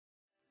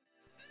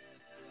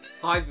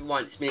Hi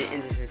everyone, it's me,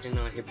 Indecision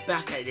here,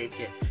 back at it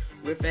again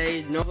with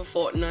another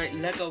Fortnite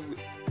Lego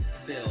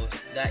build.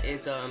 That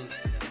is I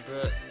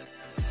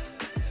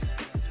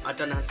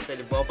don't know how to say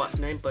the robot's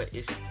name, but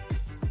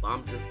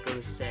I'm just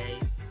gonna say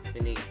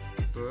mini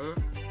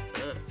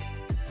B.R.U.T.E.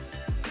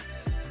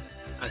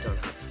 I don't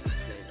know how to say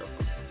his name though.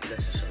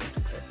 Let's just show you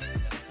the clip.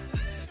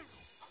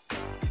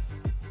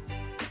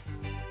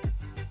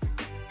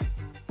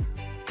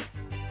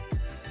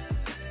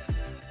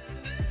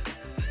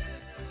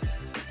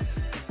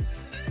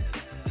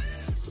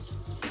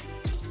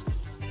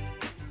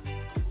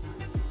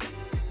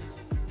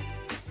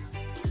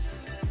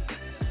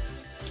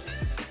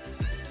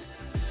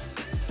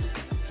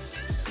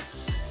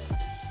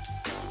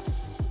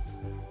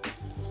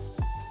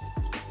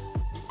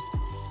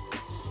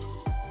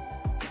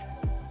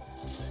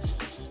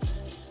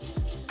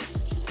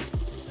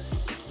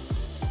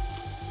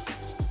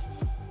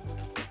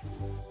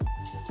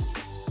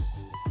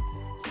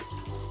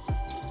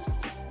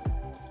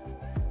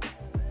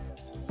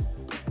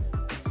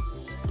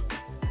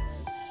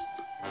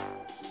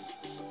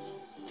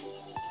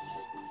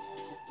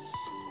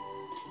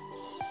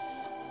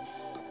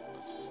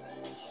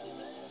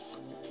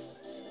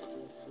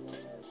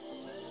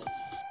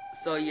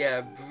 So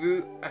yeah,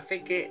 I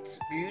think it's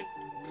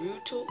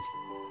B.R.U.T.E,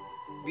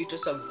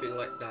 something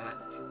like that.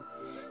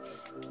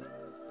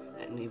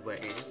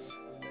 Anyways,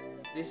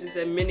 this is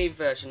a mini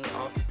version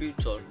of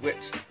B.R.U.T.E,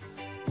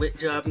 which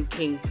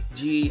King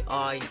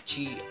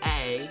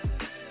G.I.G.A.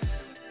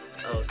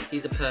 Oh,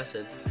 he's a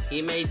person.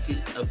 He made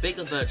a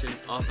bigger version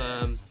of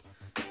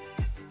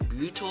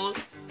B.R.U.T.E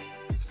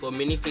for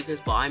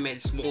minifigures, but I made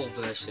a small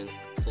version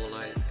for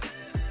like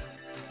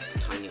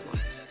tiny ones.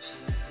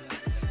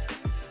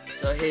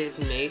 So here's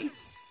me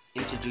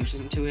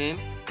introducing to him,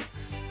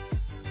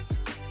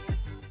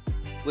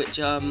 which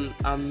I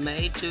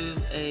may do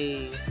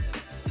a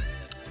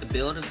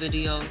build a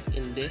video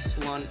in this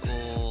one,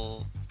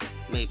 or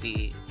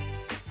maybe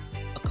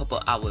a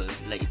couple hours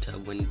later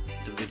when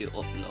the video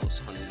uploads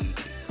on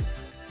YouTube.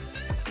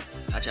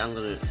 Actually, I'm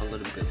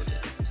gonna build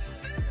it.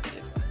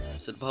 Yeah.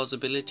 So the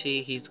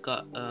posability, he's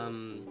got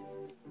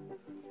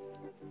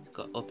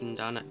up and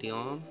down at the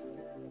arm,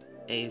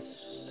 a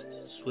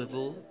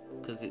swivel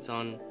because it's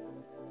on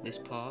this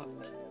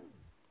part,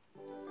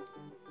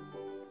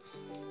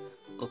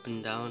 up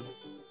and down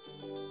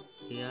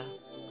here,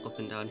 up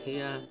and down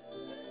here.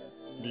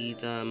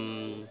 These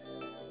I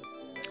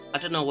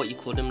don't know what you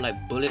call them, like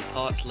bullet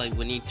parts, like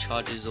when he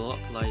charges up,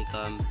 like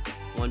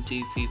 1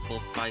 2 3 4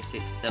 5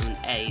 6 7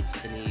 8,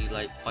 and he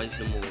like fires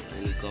them all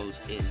and he goes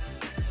in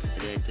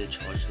and then they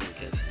charge them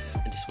again.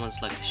 And this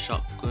one's like a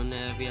shotgun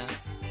area,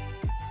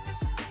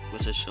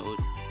 which I showed.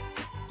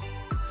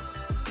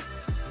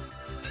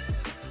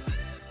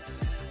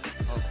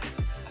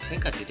 I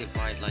think I did it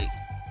right, like,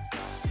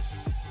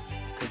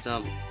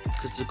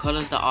 because the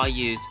colors that I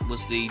used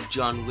was the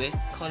John Wick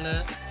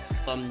color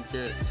from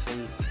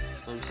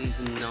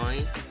season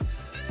 9.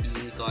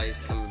 You guys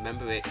can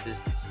remember it. This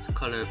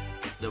color,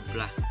 the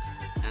black,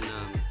 and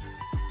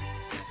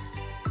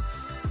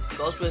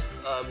goes with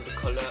the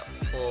color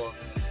for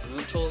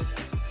B.R.U.T.E.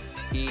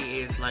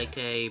 He is like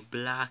a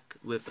black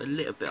with a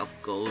little bit of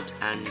gold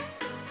and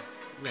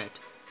red.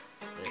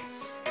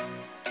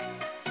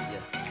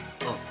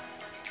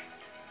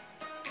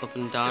 Up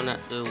and down at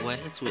the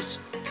waist,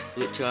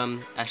 which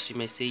as you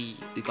may see,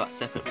 we got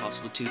separate parts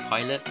for 2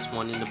 pilots,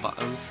 one in the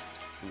bottom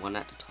and one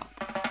at the top.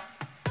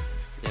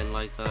 Then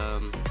like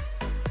up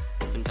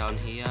and down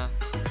here,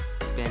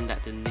 bend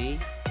at the knee,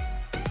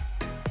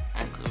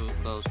 ankle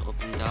goes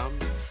up and down,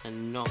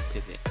 and no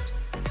pivot.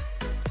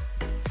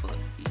 But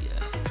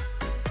yeah,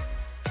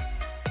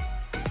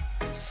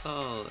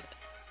 so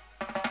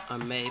I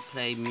may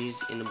play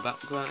music in the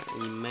background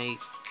and you may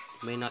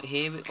not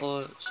hear it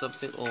or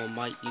something, or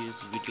might use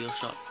video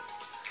shot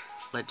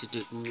like to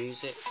do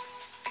music.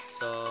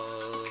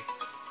 So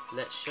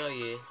let's show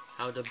you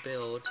how to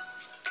build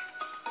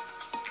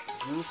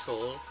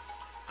B.R.U.T.E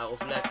out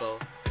of Lego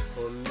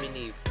for a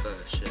mini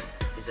version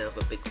instead of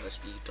a big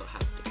version. You don't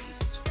have the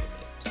pieces for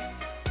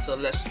it. So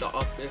let's start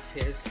off with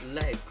his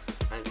legs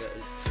and the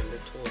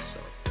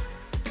torso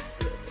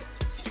a little bit.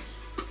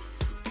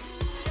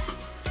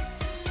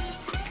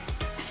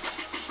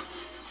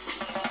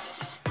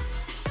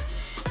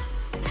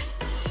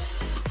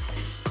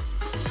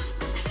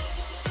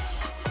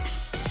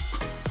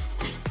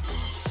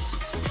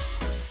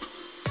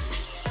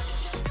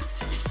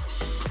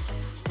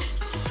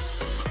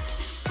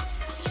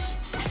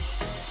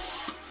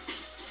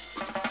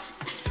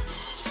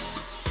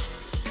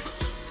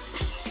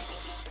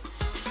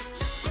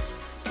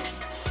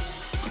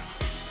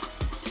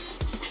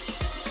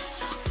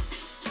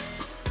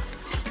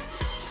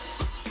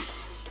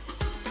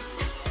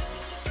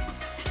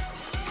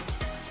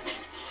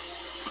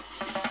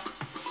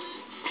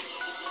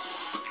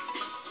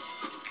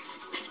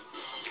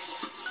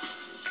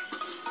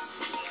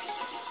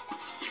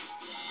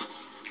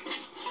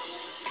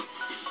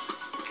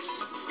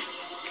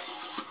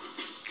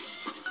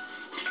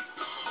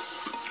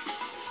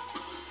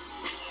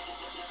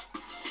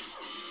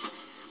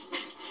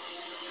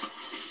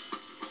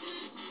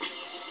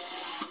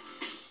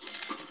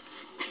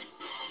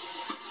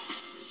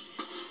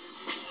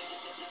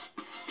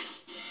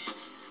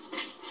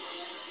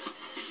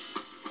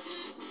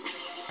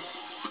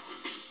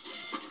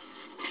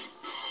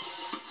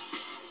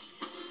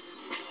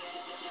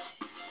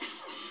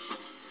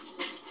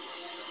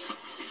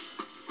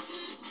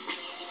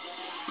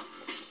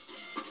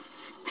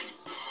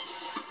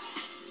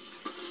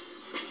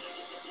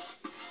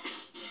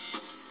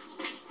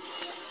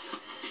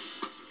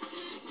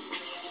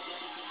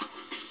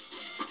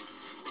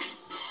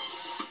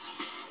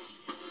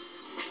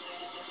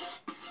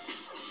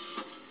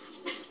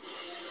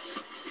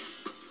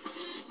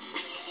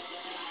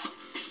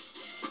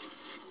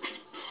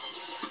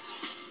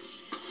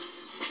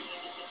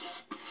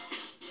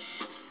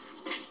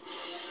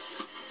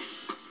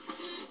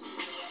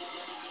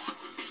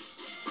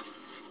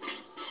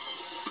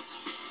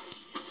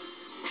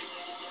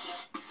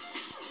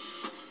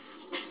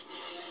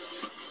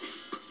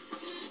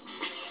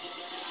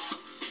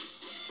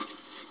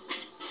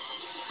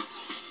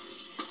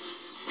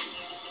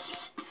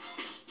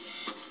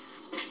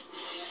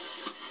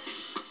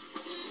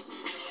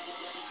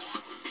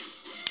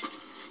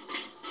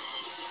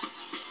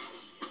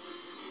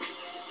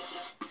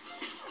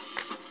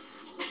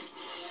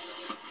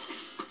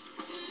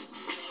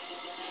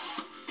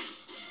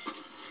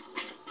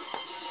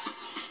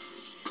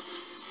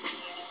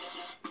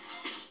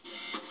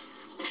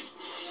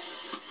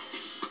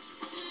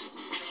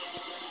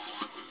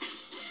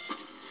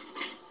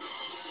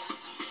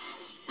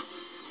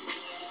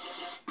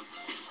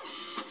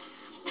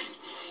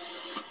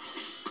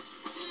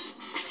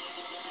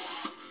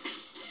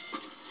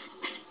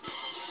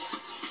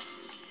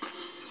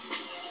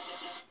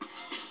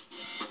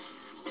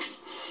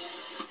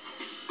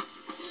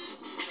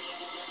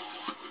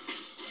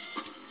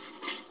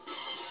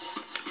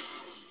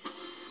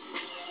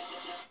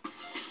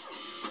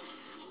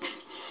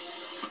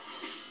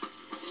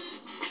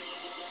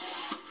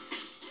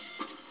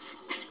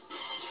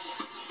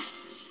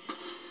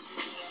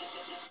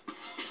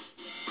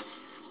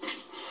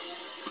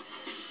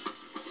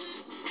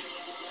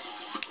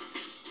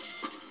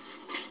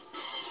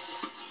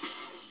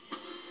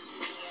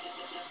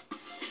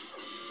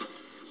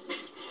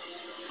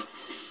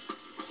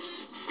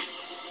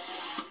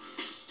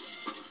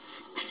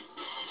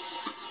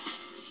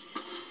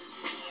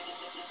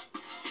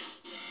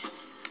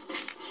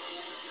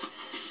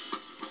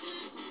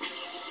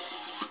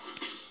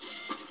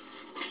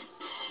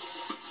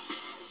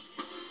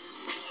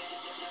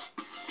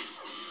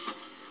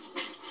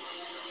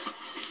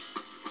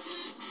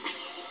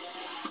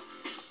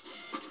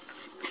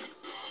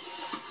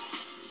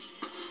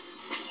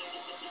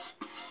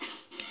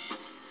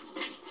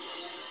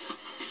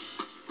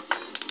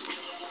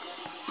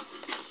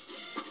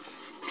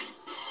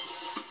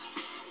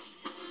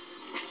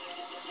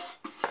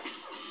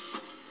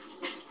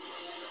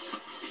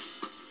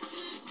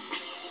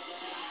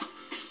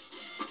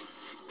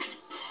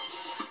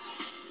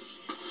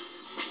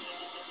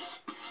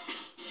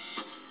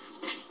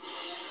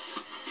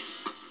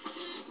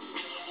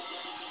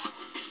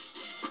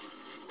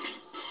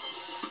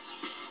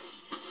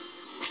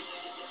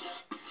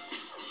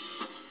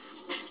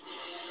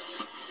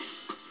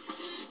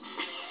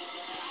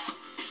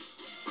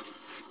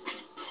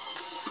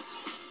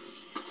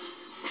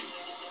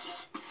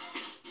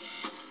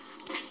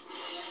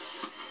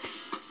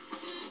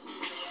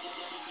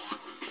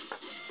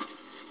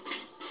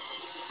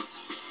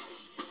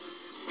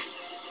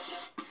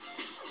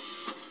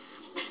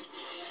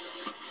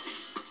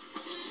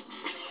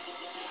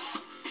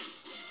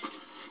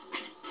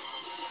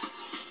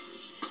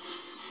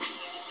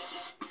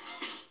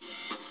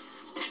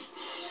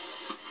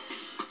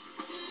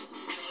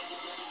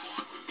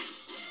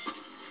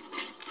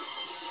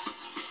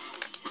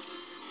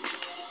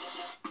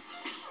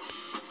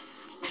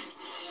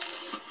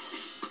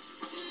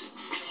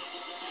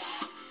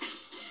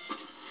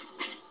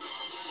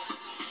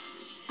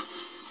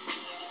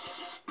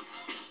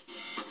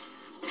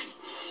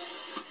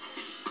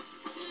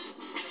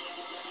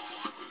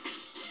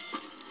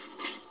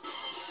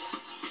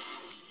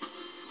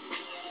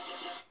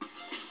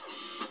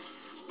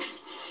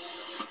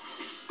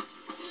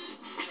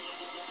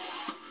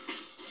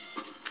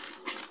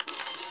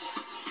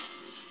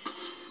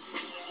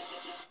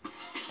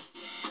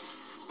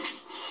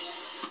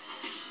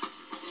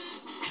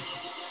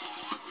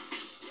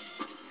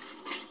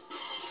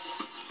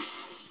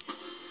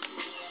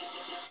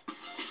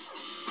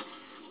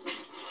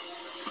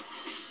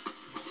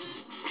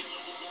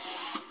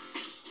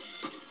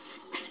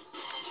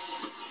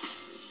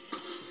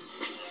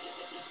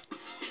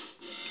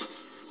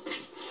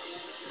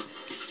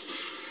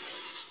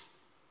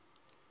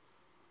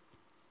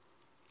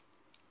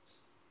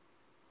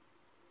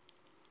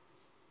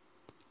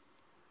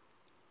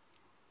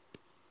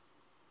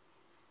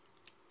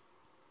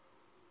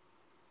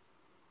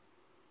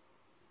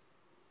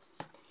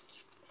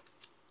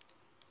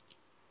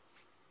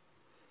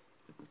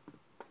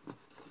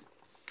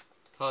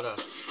 Hold on.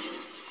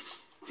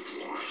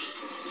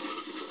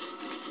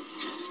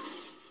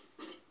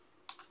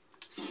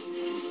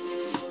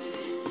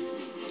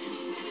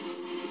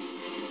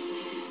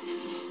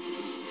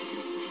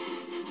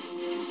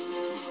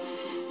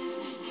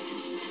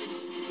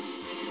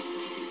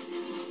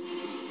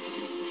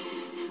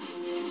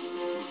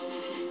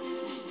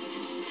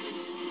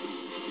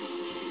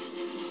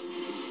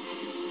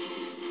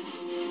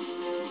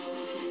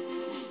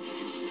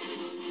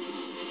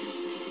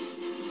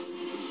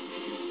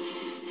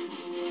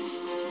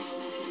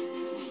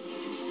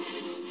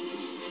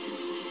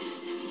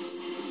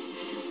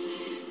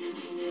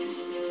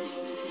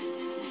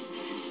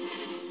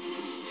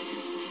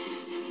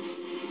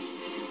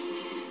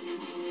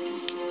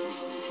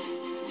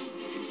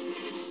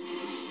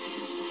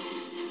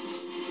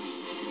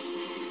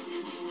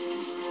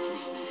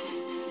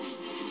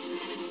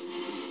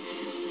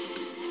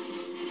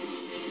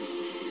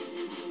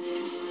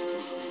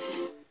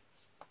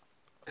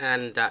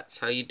 And that's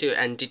how you do it.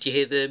 And did you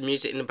hear the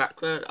music in the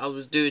background? I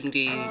was doing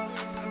the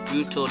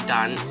B.R.U.T.E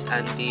dance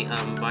and the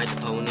Ride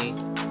the Pony.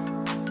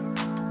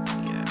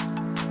 Yeah,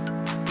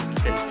 you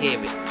can hear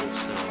it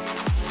also.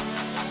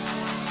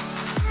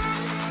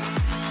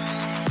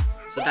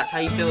 So that's how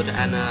you build it.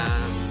 And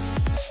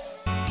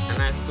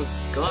I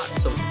forgot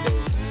something.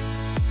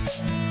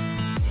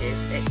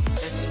 Here's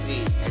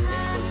accessories, and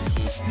this one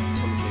keeps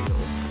tumbling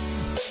over.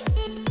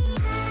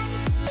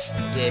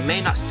 Yeah, it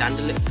may not stand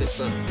a little bit,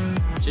 but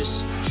just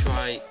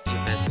try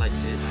your best like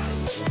this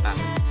and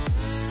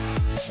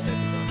balance. There we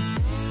go.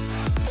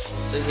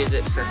 So his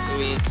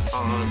accessories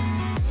are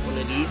one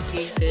of these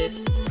pieces,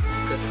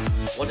 because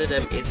one of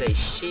them is a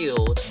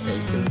shield that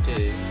you can do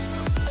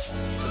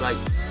to like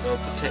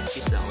protect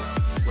yourself.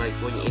 Like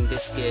when you're in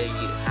this gear,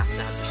 you have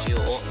to have the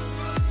shield up,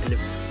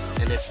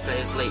 and if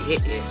players like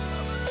hit it,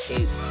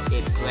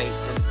 it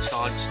breaks and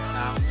charges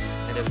down,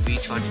 and then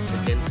recharges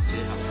again to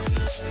help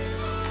you.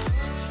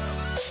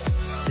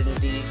 Then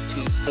these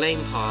two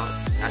flame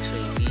hearts,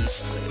 actually these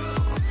flame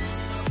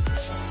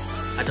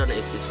hearts, I don't know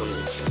if this one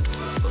is,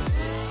 but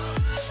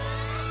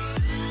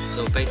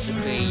so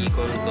basically you're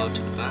going to go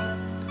to the back,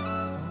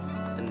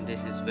 and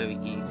this is very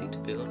easy to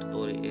build.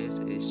 All it is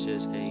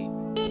just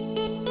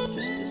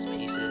this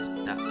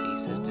pieces, that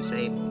piece is the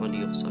same on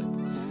the other side,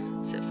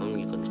 except from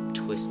you're going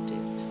to twist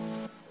it,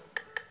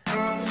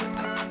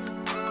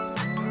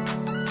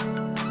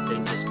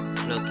 then just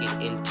plug it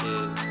into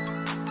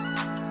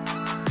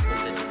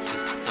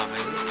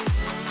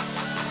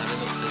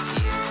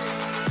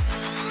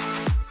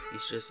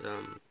just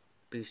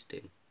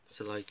boosting,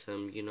 so like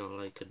you know,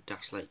 like a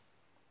dash, like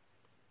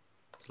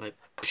it's like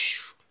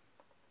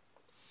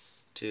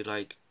to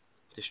like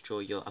destroy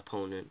your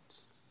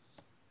opponents.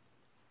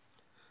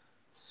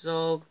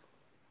 So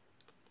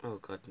oh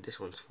god, this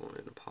one's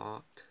falling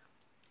apart.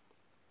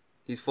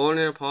 He's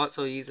falling apart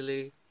so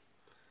easily.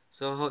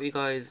 So I hope you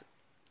guys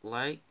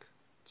like,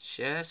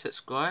 share,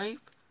 subscribe,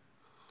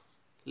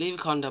 leave a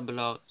comment down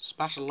below,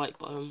 smash the like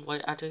button while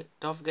you're at it.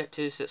 Don't forget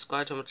to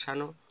subscribe to my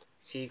channel.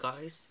 See you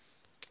guys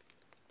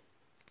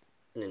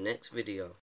in the next video.